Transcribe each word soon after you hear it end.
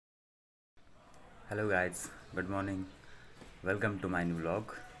Hello guys, good morning. Welcome to my new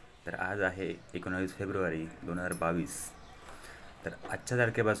vlog. तर आज आहे 19 फेब्रुवारी 2022. तर आजच्या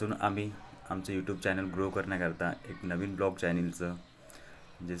तारखेपासून आम्ही आमचं यूट्यूब चॅनल ग्रो करण्याकरता एक नवीन ब्लॉग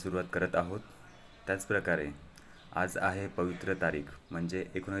चॅनलचं सुरुवात करत आहोत. त्याचप्रकारे आज आहे पवित्र तारीख म्हणजे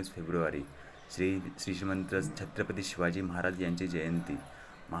 19 फेब्रुवारी, श्रीमंत छत्रपती शिवाजी महाराज यांची जयंती,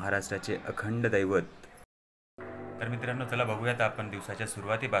 महाराष्ट्राचे अखंड दैवत. तर मित्रांनो, चला बघूयात आपण दिवसाच्या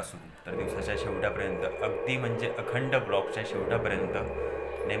सुरुवातीपासून तर दिवसाच्या शेवटापर्यंत, अगदी म्हणजे अखंड ब्लॉगच्या शेवटापर्यंत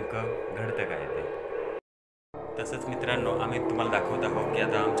नेमकं घडतं काय ते. तसंच मित्रांनो, आम्ही तुम्हाला दाखवत आहोत की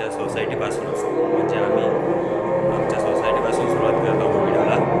आता आमच्या सोसायटीपासूनच म्हणजे आम्ही आमच्या सोसायटीपासून सुरुवात करत आहोत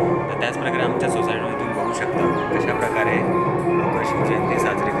व्हिडिओला. तर त्याचप्रकारे आमच्या सोसायटीमध्ये तुम्ही बघू शकता कशाप्रकारे लोक शिवजयंती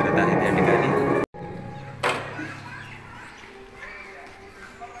साजरी करत आहेत या ठिकाणी.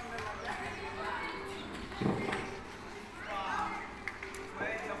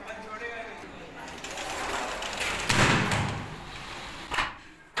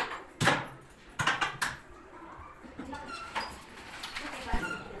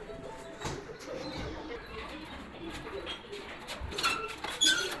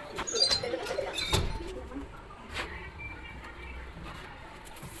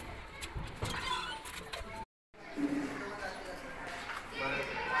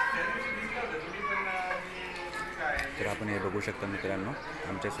 तर आपण हे बघू शकता मित्रांनो,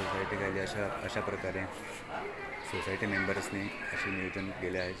 आमच्या सोसायटी खाली अशा प्रकारे सोसायटी मेंबर्सने असे नियोजन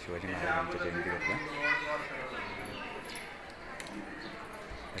केले आहे शिवाजी महाराजांच्या जयंतीकरता.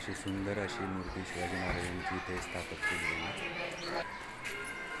 अशी सुंदर अशी मूर्ती शिवाजी महाराजांची इथे स्थापित केली आहे.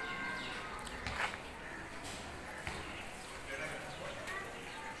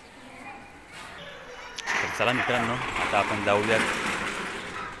 तर चला मित्रांनो, आता आपण जाऊयात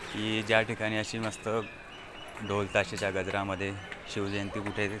की ज्या ठिकाणी अशी मस्त ढोल ताशेच्या गजरामध्ये शिवजयंती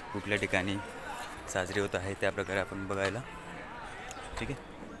कुठल्या ठिकाणी साजरी होत आहे त्या प्रकारे आपण बघायला. ठीक आहे.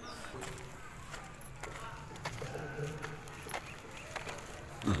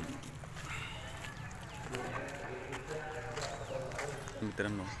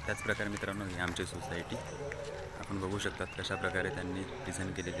 मित्रांनो ही आमची सोसायटी आपण बघू शकतात कशा प्रकारे त्यांनी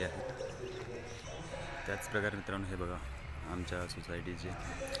डिझाईन केलेली आहे. त्याचप्रकारे मित्रांनो, हे बघा आमच्या सोसायटीचे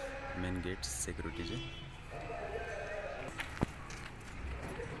मेन गेट्स सिक्युरिटीचे.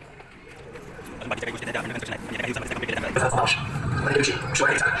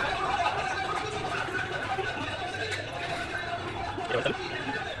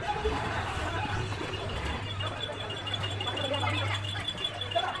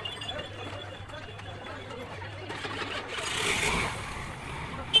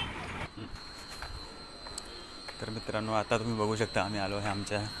 तर मित्रांनो, आता तुम्ही बघू शकता आम्ही आलो आहे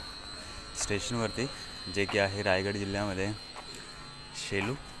आमच्या स्टेशनवरती, जे की आहे रायगड जिल्ह्यामध्ये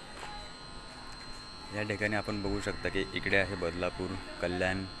शेलू. या ठिकाणी आपण बघू शकता की इकडे आहे बदलापूर,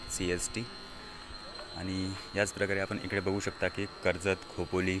 कल्याण, CST आणि याच प्रकारे आपण इकडे बघू शकता की कर्जत,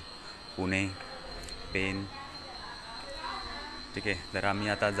 खोपोली, पुणे, पेन. ठीक आहे. तर आम्ही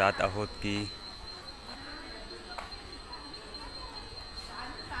आता जात आहोत की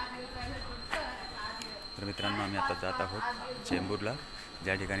तर मित्रांनो, आम्ही आता जात आहोत चेंबूरला,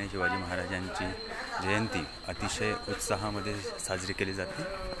 ज्या ठिकाणी शिवाजी महाराजांची जयंती अतिशय उत्साहामध्ये साजरी केली जाते.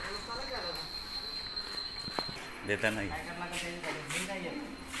 देता नाही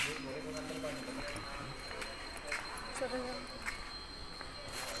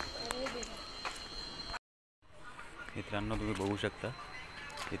मित्रांनो, तुम्ही बघू शकता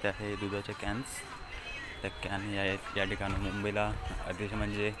इथे आहे दुधाचे कॅन्स. त्या कॅन या ठिकाणी मुंबईला अतिशय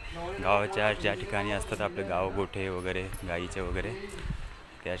म्हणजे गावाच्या ज्या ठिकाणी असतात आपले गावगोठे वगैरे गाईचे वगैरे,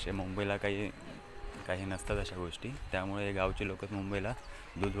 ते असे मुंबईला काही नसतात अशा गोष्टी. त्यामुळे गावचे लोक मुंबईला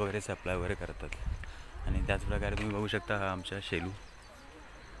दूध वगैरे सप्लाय वगैरे करतात. आणि त्याचप्रकारे तुम्ही बघू शकता हा आमच्या शेलू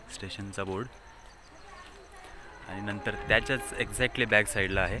स्टेशनचा बोर्ड. आणि नंतर त्याच्याच एक्झॅक्टली बॅक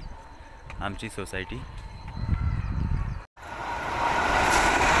साईडला आहे आमची सोसायटी.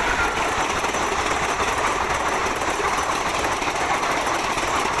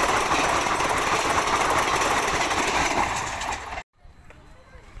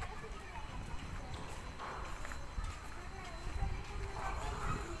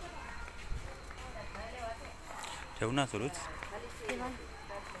 ठेवू ना सुरूच.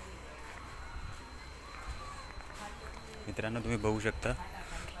 मित्रांनो, तुम्ही बघू शकता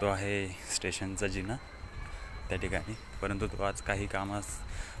तो आहे स्टेशनचा जिना त्या ठिकाणी, परंतु तो आज काही कामास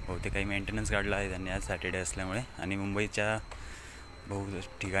होते, काही मेंटेनन्स काढला आहे त्यांनी आज सॅटर्डे असल्यामुळे. आणि मुंबईच्या बहु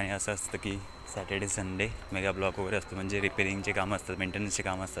ठिकाणी असं असतं की सॅटर्डे संडे मेगा ब्लॉक वगैरे असतो, म्हणजे रिपेरिंगचे कामं असतात, मेंटेनन्सचे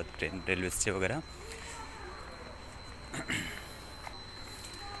कामं असतात रेल्वेजचे वगैरे.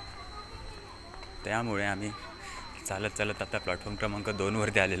 त्यामुळे आम्ही चालत चालत आता प्लॅटफॉर्म क्रमांक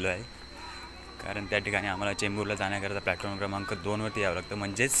 2वरती आलेलो आहे, कारण त्या ठिकाणी आम्हाला चेंबूरला जाण्याकरता प्लॅटफॉर्म क्रमांक 2वरती यावं लागतं,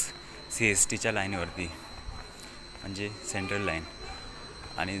 म्हणजेच CSTच्या लाईनवरती, म्हणजे सेंट्रल लाईन.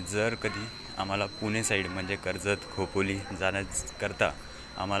 आणि जर कधी आम्हाला पुणे साईड म्हणजे कर्जत खोपोली जाण्याकरता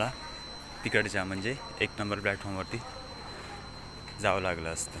आम्हाला तिकडच्या म्हणजे 1 नंबर प्लॅटफॉर्मवरती जावं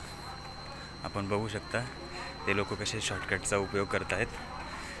लागलं असतं. आपण बघू शकता ते लोक कसे शॉर्टकटचा उपयोग करत आहेत,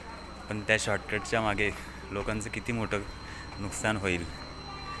 पण त्या शॉर्टकटच्या मागे लोकांचं किती मोठं नुकसान होईल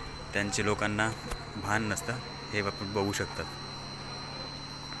त्यांचे लोकांना भान नसतं, हे आपण बघू शकतात.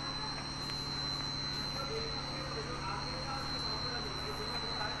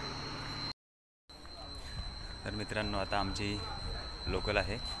 तर मित्रांनो, आता आमची लोकल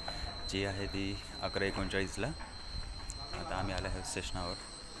आहे जी आहे ती 11:39ला. आता आम्ही आलो आहे स्टेशनावर.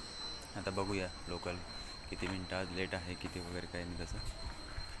 आता बघूया लोकल किती मिनटं लेट आहे, किती वगैरे काही नाही तसं.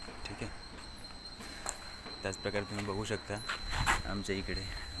 ठीक आहे. त्याचप्रकारे तुम्ही बघू शकता आमच्या इकडे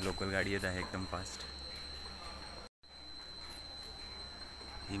लोकल गाडी येत आहे एकदम फास्ट.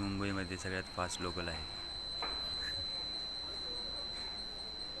 ही मुंबईमध्ये सगळ्यात फास्ट लोकल आहे.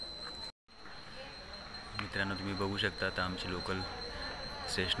 मित्रांनो, तुम्ही बघू शकता आता आमची लोकल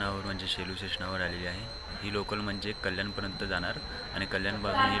स्टेशनावर म्हणजे शेलू स्टेशनावर आलेली आहे. ही लोकल म्हणजे कल्याणपर्यंत जाणार आणि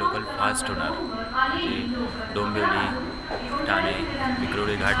कल्याणपासून ही लोकल फास्ट होणार, म्हणजे डोंबिवली, ठाणे,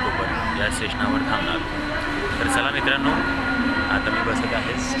 विक्रोळी, घाटकोपर या स्टेशनावर थांबणार. तर चला मित्रांनो, आता मी बसत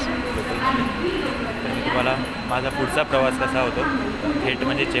आहे लोकलमध्ये. तर मी तुम्हाला माझा पुढचा प्रवास कसा होतो थेट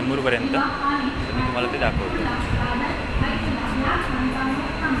म्हणजे चेंबूरपर्यंत, तर मी तुम्हाला ते दाखवतो.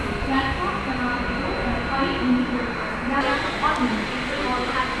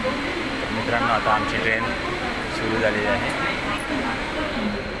 मित्रांनो, आता आमची ट्रेन सुरू झालेली आहे.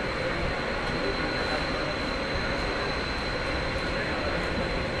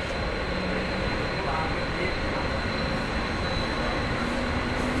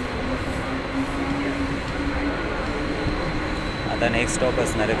 आता नेक्स्ट स्टॉप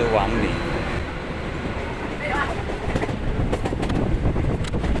असणार आहे तो वामनी.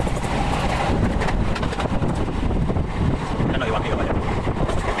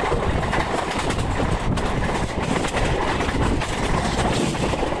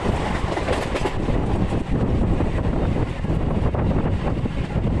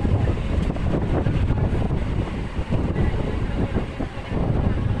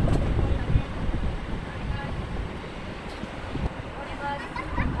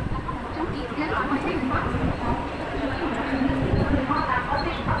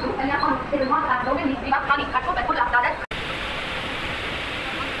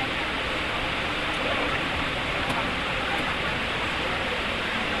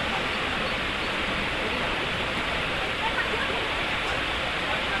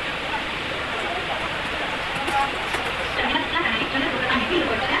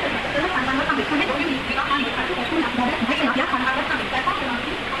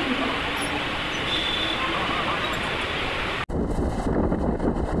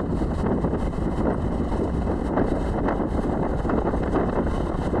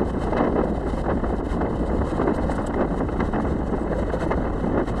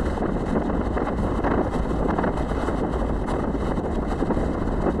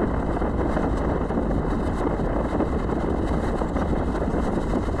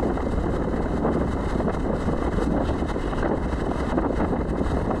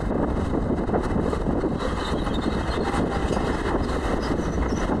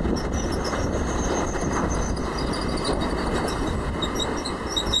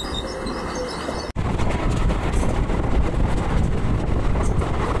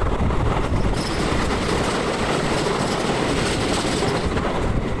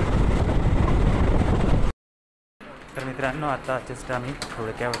 मित्रांनो, आता जस्ट आम्ही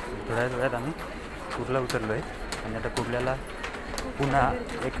थोड्या वेळात आम्ही कुर्ला उतरलो आहे आणि आता कुर्ल्याला पुन्हा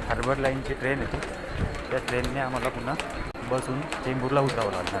एक हार्बर लाईनची ट्रेन येते. त्या ट्रेनने आम्हाला पुन्हा बसून चेंबूरला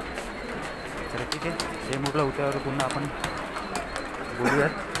उतरावं लागणार. तर ठीक आहे, चेंबूरला उतरल्यावर पुन्हा आपण बोलूयात.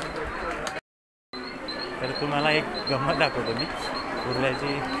 तर तुम्हाला एक गंमत दाखवतो मी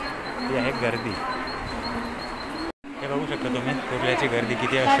कुर्ल्याची. ती आहे गर्दी. हे बघू शकता तुम्ही कुर्ल्याची गर्दी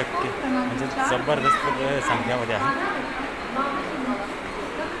किती अशक्य म्हणजे जबरदस्त संख्यामध्ये आहे.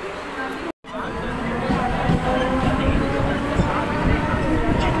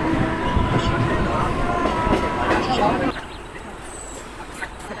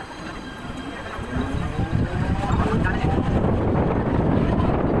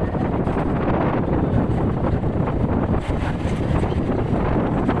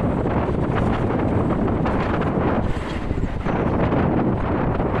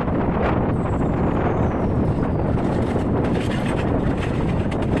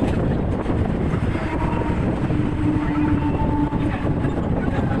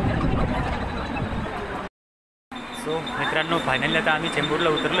 मित्रांनो फायनली आता आम्ही चेंबूरला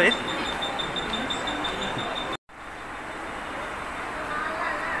उतरलो आहे.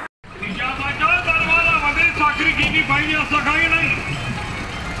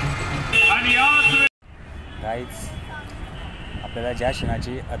 गाईज आपल्याला ज्या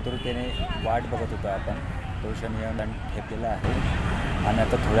क्षणाची आतुरतेने वाट बघत होतो आपण तो क्षण येऊन ठेपलेला आहे. आणि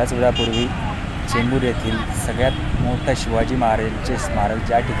आता थोड्याच वेळापूर्वी चेंबूर येथील सगळ्यात मोठं शिवाजी महाराजांचे स्मारक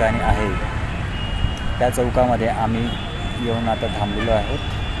ज्या ठिकाणी आहे त्या चौकामध्ये आम्ही येऊन आता थांबलेलो आहोत.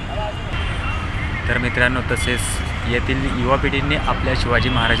 तर मित्रांनो तसेच येथील युवा पिढीने आपल्या शिवाजी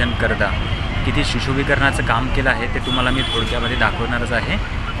महाराजांकरता किती सुशोभीकरणाचं काम केलं आहे ते तुम्हाला मी थोडक्यामध्ये दाखवणारच आहे.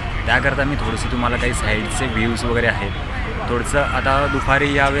 त्याकरता मी थोडंसं तुम्हाला काही साईडचे व्ह्यूज वगैरे आहेत. थोडंसं आता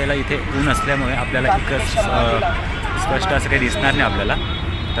दुपारी या वेळेला इथे ऊन असल्यामुळे आपल्याला इतकं स्पष्ट असं काही दिसणार नाही आपल्याला.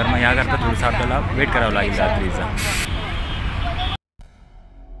 तर मग याकरता थोडंसं आपल्याला वेट करावं लागेल रात्रीचा.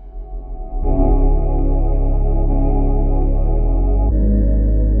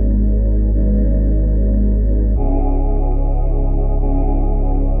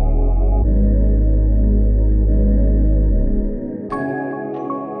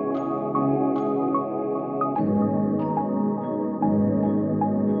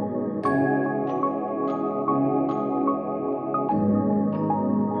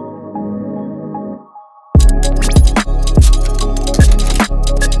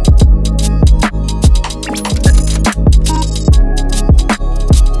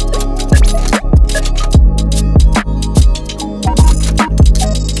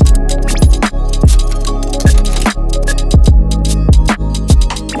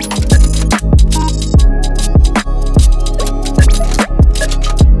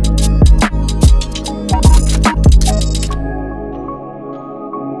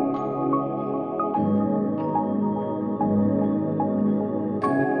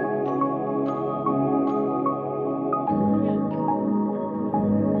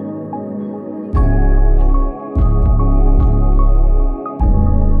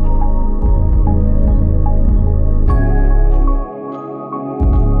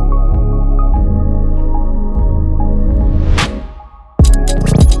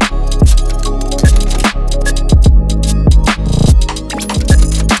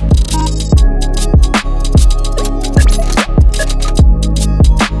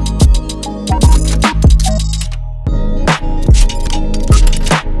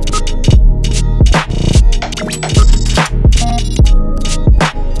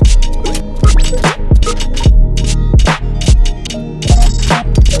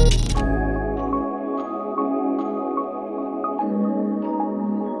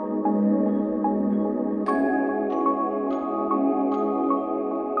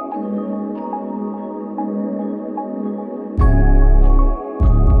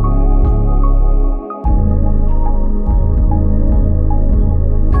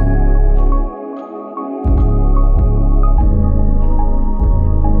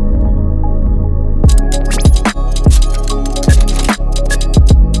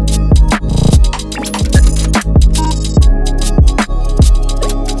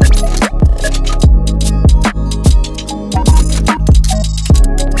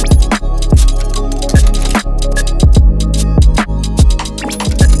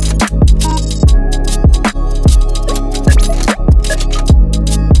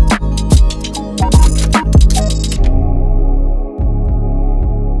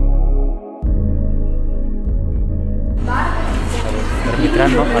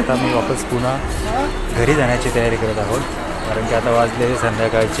 मित्रांनो आता मी वापस पुन्हा घरी जाण्याची तयारी करत आहोत, कारण की आता वाजले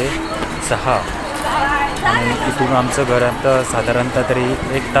संध्याकाळचे 6 आणि इथून आमचं घर आता साधारणतः तरी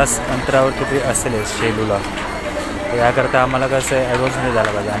 1 तास अंतरावर तरी असेल शेलूला. याकरता आम्हाला कसं ॲडव्हान्समध्ये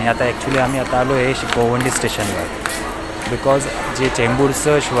झाला पाहिजे. आणि आता ॲक्च्युली आम्ही आता आलो आहे गोवंडी स्टेशनवर, बिकॉज जे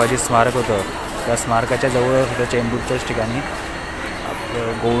चेंबूरचं शिवाजी स्मारक होतं त्या स्मारकाच्या जवळ होतं चेंबूरच्याच ठिकाणी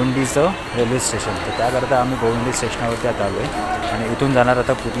गोवंडीचं रेल्वे स्टेशन. तर त्याकरता आम्ही गोवंडी स्टेशनावरती आता आलो आहे आणि इथून जाणार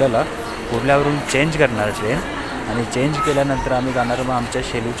आता कुर्ल्यावरून चेंज करणार ट्रेन आणि चेंज केल्यानंतर आम्ही जाणार मग आमच्या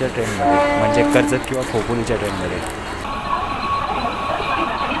शेलूच्या ट्रेनमध्ये, म्हणजे कर्जत किंवा खोपोलीच्या ट्रेनमध्ये.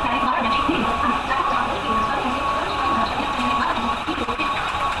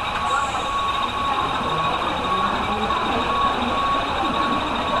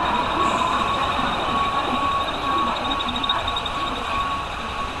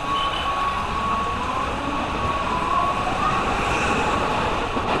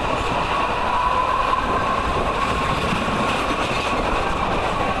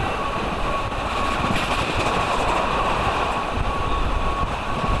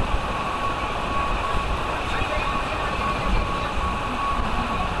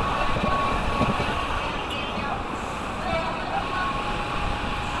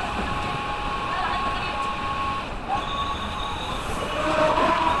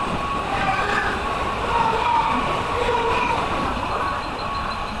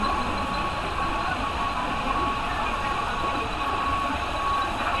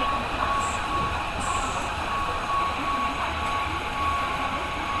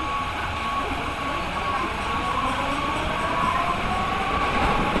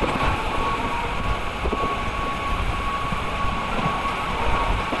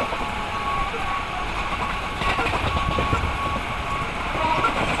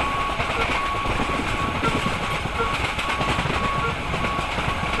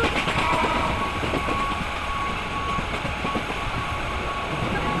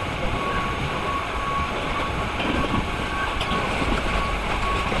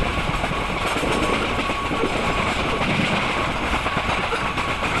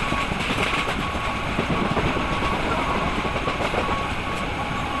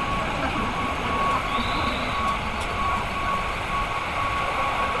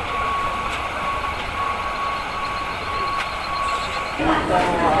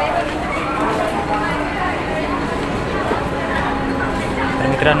 तर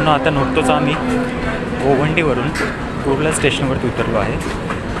मित्रांनो आता नुकतोच आम्ही गोवंडीवरून कुर्ला स्टेशनवरती उतरलो आहे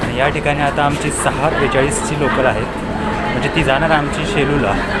आणि या ठिकाणी आता आमची 6:42ची लोकल आहेत, म्हणजे ती जाणार आमची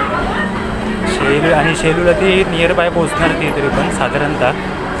शेलूला. शेलूला ती नियर बाय पोचणार ती तरी पण साधारणतः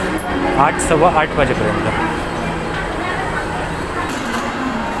 8, सव्वा 8 वाजेपर्यंत.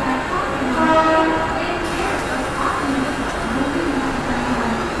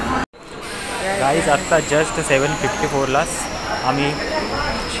 गाईज आत्ता जस्ट 7:54ला आम्ही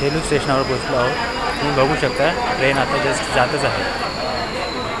शेलू स्टेशनावर पोचलो आहोत. तुम्ही बघू शकता ट्रेन आता जस्ट जातच आहे.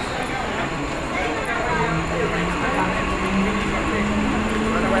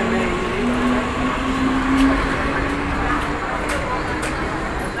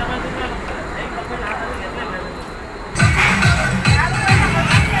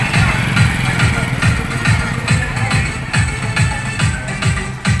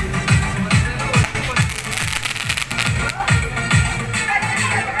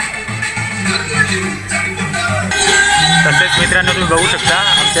 तसेच मित्रांनो तुम्ही बघू शकता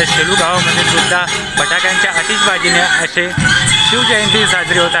आमच्या शेलू गावामध्ये सुद्धा फटाक्यांच्या आतिषबाजीने असे शिवजयंती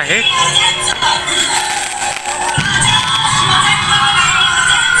साजरी होत आहे.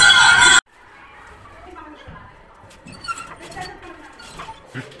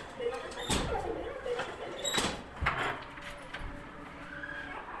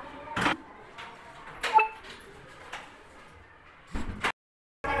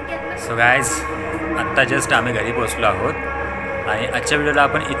 सो गाईज आत्ता जस्ट आम्ही घरी पोचलो आहोत आणि आजच्या व्हिडिओला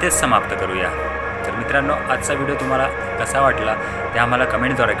आपण इथेच समाप्त करूया. तर मित्रांनो आजचा व्हिडिओ तुम्हाला कसा वाटला ते आम्हाला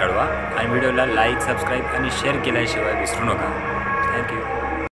कमेंटद्वारे कळवा आणि व्हिडिओला लाईक, सबस्क्राईब आणि शेअर केल्याशिवाय विसरू नका. थँक्यू.